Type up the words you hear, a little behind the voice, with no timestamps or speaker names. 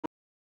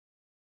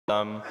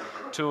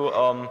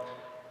to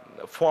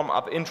form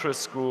up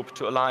interest group,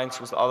 to alliance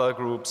with other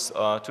groups,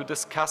 to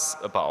discuss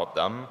about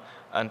them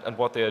and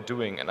what they are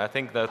doing. And I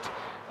think that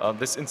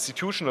this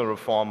institutional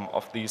reform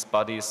of these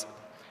bodies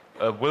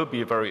will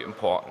be very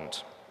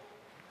important.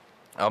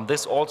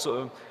 This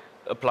also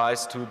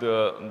applies to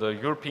the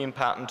European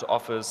Patent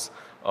Office,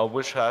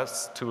 which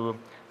has to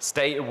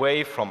stay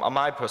away from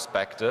my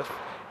perspective,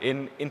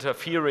 in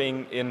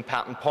interfering in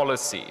patent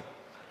policy,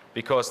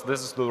 because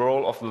this is the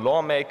role of the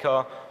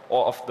lawmaker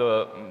or of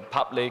the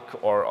public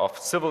or of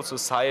civil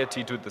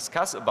society to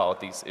discuss about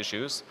these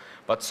issues,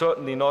 but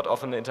certainly not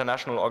of an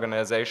international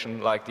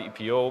organization like the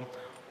EPO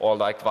or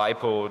like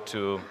WIPO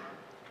to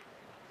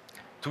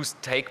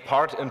take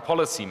part in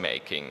policy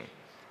making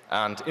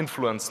and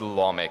influence the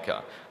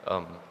lawmaker.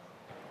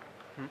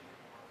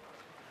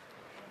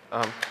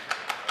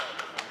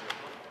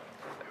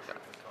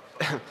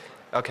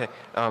 Okay.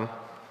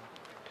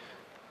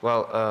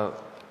 Well,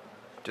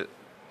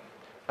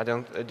 I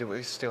don't. Do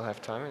we still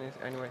have time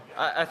anyway?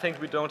 I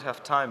think we don't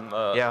have time.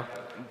 Yeah.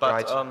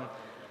 But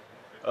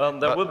right.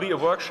 there will be a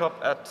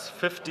workshop at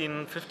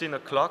 15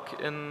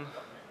 o'clock in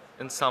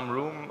some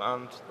room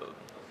and.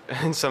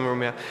 In some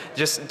room, yeah.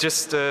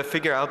 Just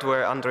figure out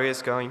where Andre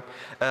is going.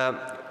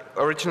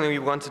 Originally, we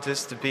wanted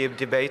this to be a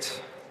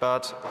debate,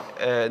 but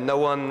no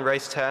one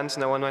raised hands,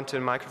 no one went to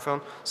the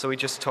microphone, so we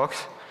just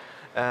talked.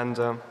 And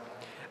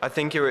I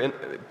think you're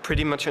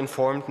pretty much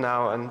informed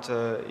now, and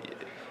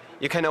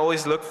you can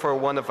always look for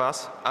one of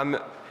us.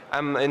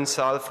 I'm in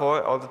Saal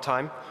 4 all the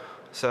time,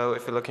 so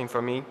if you're looking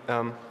for me,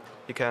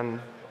 you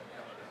can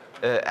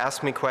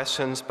ask me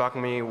questions, bug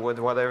me with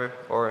whatever,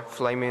 or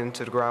flame me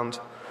into the ground.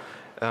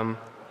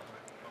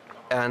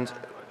 And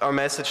our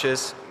message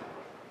is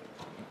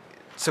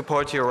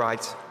support your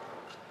rights.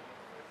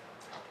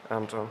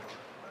 And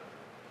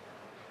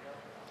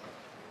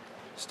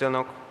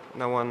still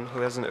no one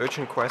who has an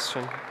urgent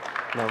question?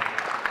 No.